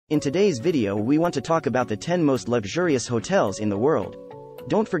In today's video we want to talk about the 10 most luxurious hotels in the world.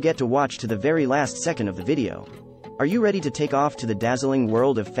 Don't forget to watch to the very last second of the video. Are you ready to take off to the dazzling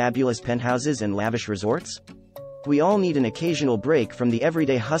world of fabulous penthouses and lavish resorts? We all need an occasional break from the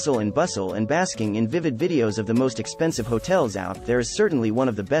everyday hustle and bustle, and basking in vivid videos of the most expensive hotels out there is certainly one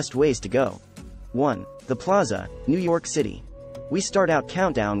of the best ways to go. 1. The Plaza, New York City. We start out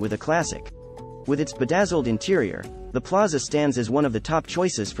countdown with a classic. With its bedazzled interior, the Plaza stands as one of the top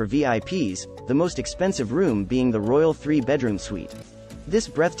choices for VIPs, the most expensive room being the Royal 3-bedroom suite. This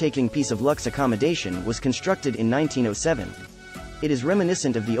breathtaking piece of luxe accommodation was constructed in 1907. It is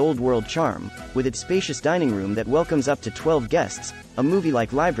reminiscent of the old world charm, with its spacious dining room that welcomes up to 12 guests, a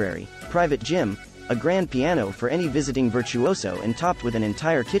movie-like library, private gym, a grand piano for any visiting virtuoso, and topped with an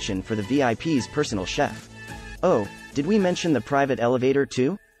entire kitchen for the VIP's personal chef. Oh, did we mention the private elevator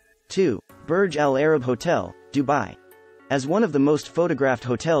too? 2. Burj Al Arab Hotel, Dubai. As one of the most photographed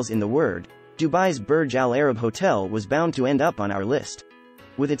hotels in the world, Dubai's Burj Al Arab Hotel was bound to end up on our list.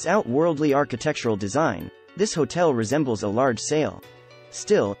 With its outworldly architectural design, this hotel resembles a large sail.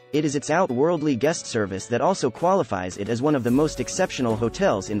 Still, it is its outworldly guest service that also qualifies it as one of the most exceptional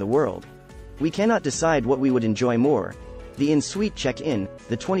hotels in the world. We cannot decide what we would enjoy more: the in-suite check-in,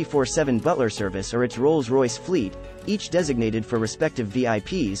 the 24/7 butler service, or its Rolls-Royce fleet, each designated for respective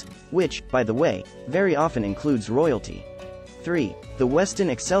VIPs, which, by the way, very often includes royalty. 3. The Westin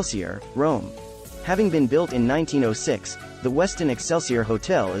Excelsior, Rome. Having been built in 1906, the Westin Excelsior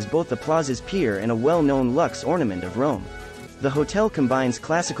Hotel is both the Plaza's pier and a well-known luxe ornament of Rome. The hotel combines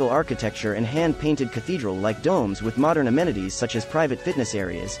classical architecture and hand-painted cathedral-like domes with modern amenities such as private fitness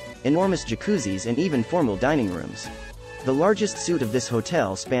areas, enormous jacuzzis, and even formal dining rooms. The largest suite of this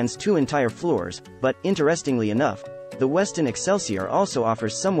hotel spans 2 entire floors, but, interestingly enough, the Westin Excelsior also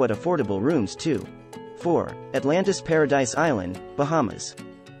offers somewhat affordable rooms too. 4. Atlantis Paradise Island, Bahamas.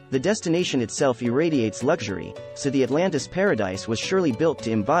 The destination itself irradiates luxury, so the Atlantis Paradise was surely built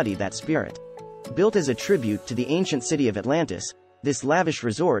to embody that spirit. Built as a tribute to the ancient city of Atlantis, this lavish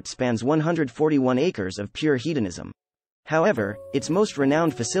resort spans 141 acres of pure hedonism. However, its most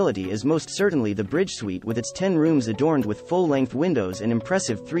renowned facility is most certainly the Bridge Suite, with its 10 rooms adorned with full-length windows and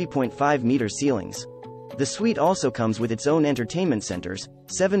impressive 3.5-meter ceilings. The suite also comes with its own entertainment centers,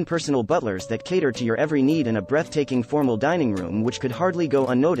 7 personal butlers that cater to your every need, and a breathtaking formal dining room which could hardly go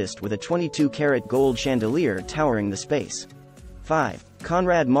unnoticed with a 22-karat gold chandelier towering the space. 5.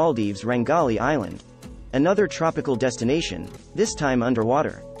 Conrad Maldives Rangali Island. Another tropical destination, this time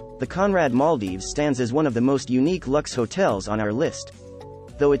underwater. The Conrad Maldives stands as one of the most unique luxe hotels on our list.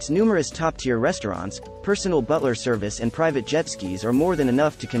 Though its numerous top-tier restaurants, personal butler service, and private jet skis are more than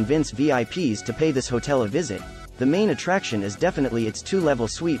enough to convince VIPs to pay this hotel a visit, the main attraction is definitely its 2-level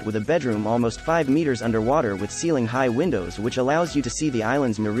suite with a bedroom almost 5 meters underwater with ceiling-high windows which allows you to see the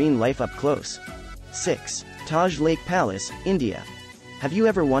island's marine life up close. 6. Taj Lake Palace, India. Have you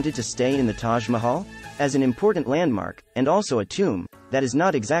ever wanted to stay in the Taj Mahal? As an important landmark, and also a tomb, that is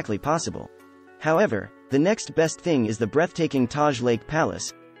not exactly possible. However, the next best thing is the breathtaking Taj Lake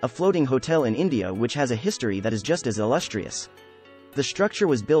Palace, a floating hotel in India which has a history that is just as illustrious. The structure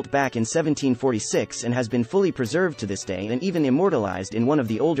was built back in 1746 and has been fully preserved to this day, and even immortalized in one of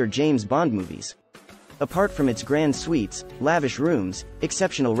the older James Bond movies. Apart from its grand suites, lavish rooms,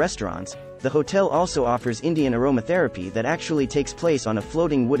 exceptional restaurants, the hotel also offers Indian aromatherapy that actually takes place on a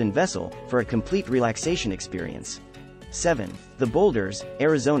floating wooden vessel, for a complete relaxation experience. 7. The Boulders,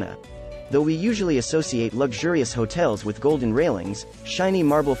 Arizona. Though we usually associate luxurious hotels with golden railings, shiny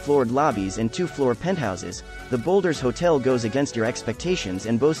marble-floored lobbies, and 2-floor penthouses, the Boulders Hotel goes against your expectations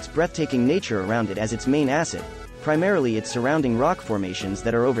and boasts breathtaking nature around it as its main asset, primarily its surrounding rock formations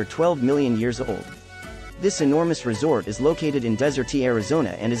that are over 12 million years old. This enormous resort is located in deserty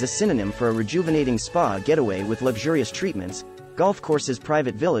Arizona and is a synonym for a rejuvenating spa getaway with luxurious treatments, golf courses,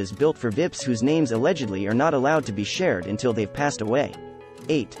 private villas built for VIPs whose names allegedly are not allowed to be shared until they've passed away.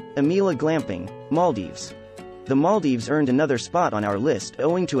 8. Amila Glamping, Maldives. The Maldives earned another spot on our list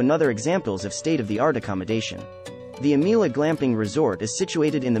owing to another examples of state-of-the-art accommodation. The Amila Glamping Resort is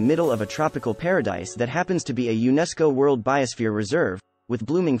situated in the middle of a tropical paradise that happens to be a UNESCO World Biosphere Reserve, with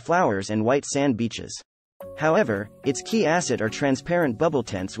blooming flowers and white sand beaches. However, its key asset are transparent bubble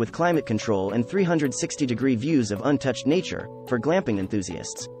tents with climate control and 360-degree views of untouched nature, for glamping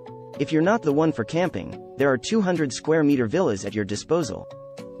enthusiasts. If you're not the one for camping, there are 200-square-meter villas at your disposal.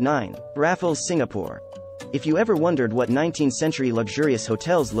 9. Raffles Singapore. If you ever wondered what 19th-century luxurious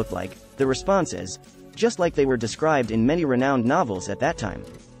hotels looked like, the response is, just like they were described in many renowned novels at that time.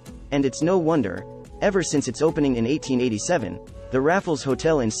 And it's no wonder. Ever since its opening in 1887, The Raffles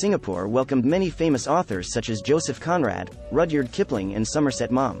Hotel in Singapore welcomed many famous authors such as Joseph Conrad, Rudyard Kipling, and Somerset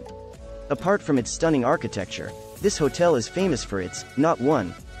Maugham. Apart from its stunning architecture, this hotel is famous for its, not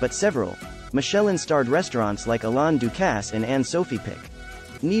one, but several, Michelin-starred restaurants like Alain Ducasse and Anne Sophie Pic.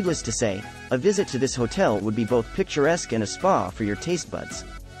 Needless to say, a visit to this hotel would be both picturesque and a spa for your taste buds.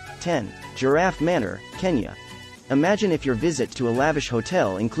 10. Giraffe Manor, Kenya. Imagine if your visit to a lavish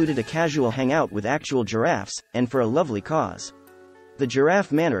hotel included a casual hangout with actual giraffes, and for a lovely cause. The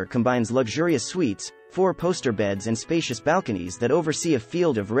Giraffe Manor combines luxurious suites, 4 poster beds and spacious balconies that oversee a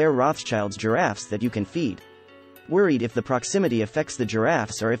field of rare Rothschild's giraffes that you can feed. Worried if the proximity affects the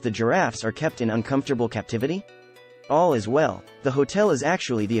giraffes or if the giraffes are kept in uncomfortable captivity? All is well. The hotel is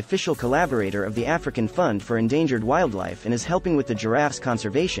actually the official collaborator of the African Fund for Endangered Wildlife and is helping with the giraffes'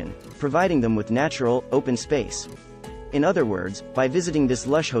 conservation, providing them with natural, open space. In other words, by visiting this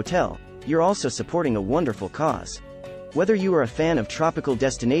lush hotel, you're also supporting a wonderful cause. Whether you are a fan of tropical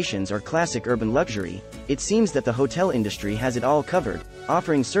destinations or classic urban luxury, it seems that the hotel industry has it all covered,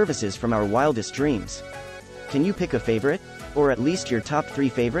 offering services from our wildest dreams. Can you pick a favorite? Or at least your top 3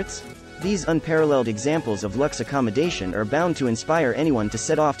 favorites? These unparalleled examples of luxe accommodation are bound to inspire anyone to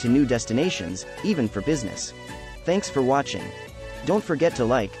set off to new destinations, even for business. Thanks for watching. Don't forget to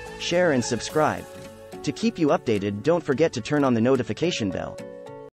like, share and subscribe. To keep you updated, don't forget to turn on the notification bell.